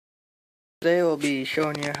Today we'll be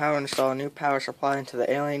showing you how to install a new power supply into the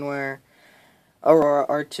Alienware Aurora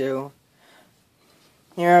R2.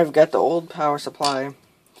 Here I've got the old power supply,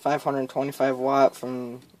 525 watt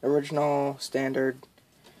from original standard.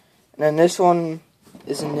 And then this one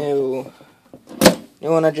is a new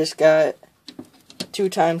one I just got, 2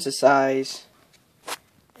 times the size.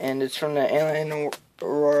 And it's from the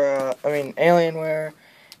Alienware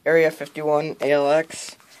Area 51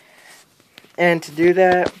 ALX. And to do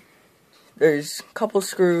that, there's a couple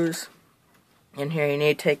screws in here you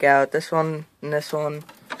need to take out. This one and this one.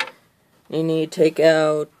 You need to take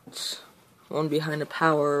out one behind the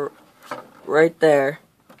power right there.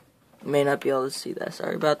 You may not be able to see that,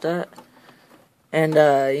 sorry about that. And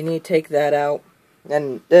you need to take that out.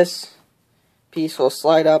 Then this piece will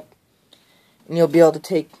slide up and you'll be able to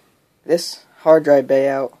take this hard drive bay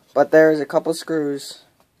out. But there's a couple screws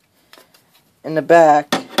in the back,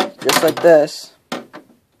 just like this.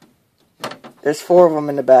 There's 4 of them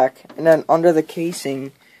in the back, and then under the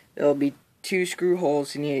casing there'll be 2 screw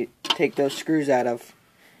holes you need to take those screws out of.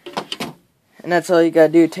 And that's all you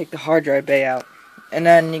gotta do, take the hard drive bay out. And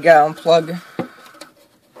then you gotta unplug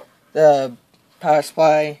the power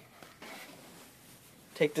supply,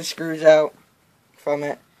 take the screws out from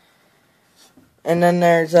it, and then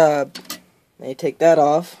there's you take that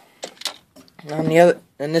off. And on the other,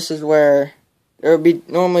 and this is where there would be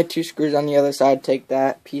normally 2 screws on the other side. Take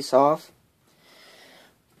that piece off.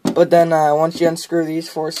 But then once you unscrew these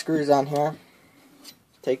 4 screws on here,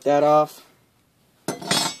 take that off.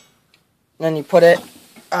 Then you put it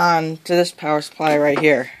on to this power supply right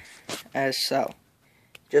here, as so.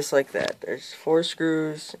 Just like that. There's 4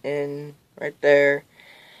 screws in right there.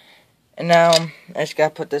 And now I just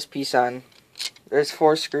gotta put this piece on. There's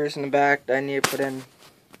 4 screws in the back that I need to put in.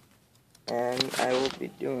 And I will be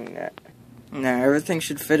doing that. Now everything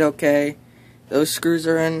should fit okay. Those screws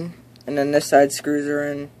are in. And then this side screws are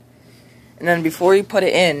in. And then before you put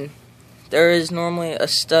it in, there is normally a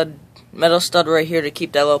metal stud right here to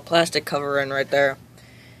keep that little plastic cover in right there.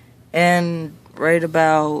 And right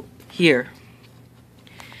about here.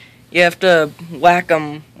 You have to whack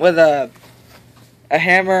them with a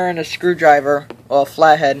hammer and a screwdriver, well, a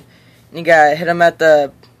flathead. And you gotta hit them at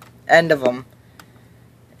the end of them.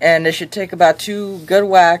 And it should take about 2 good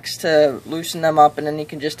whacks to loosen them up, and then you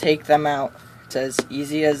can just take them out. It's as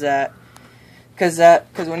easy as that. Because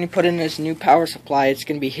when you put in this new power supply, it's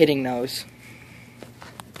going to be hitting those.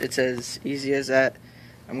 It's as easy as that.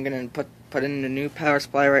 I'm going to put in the new power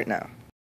supply right now.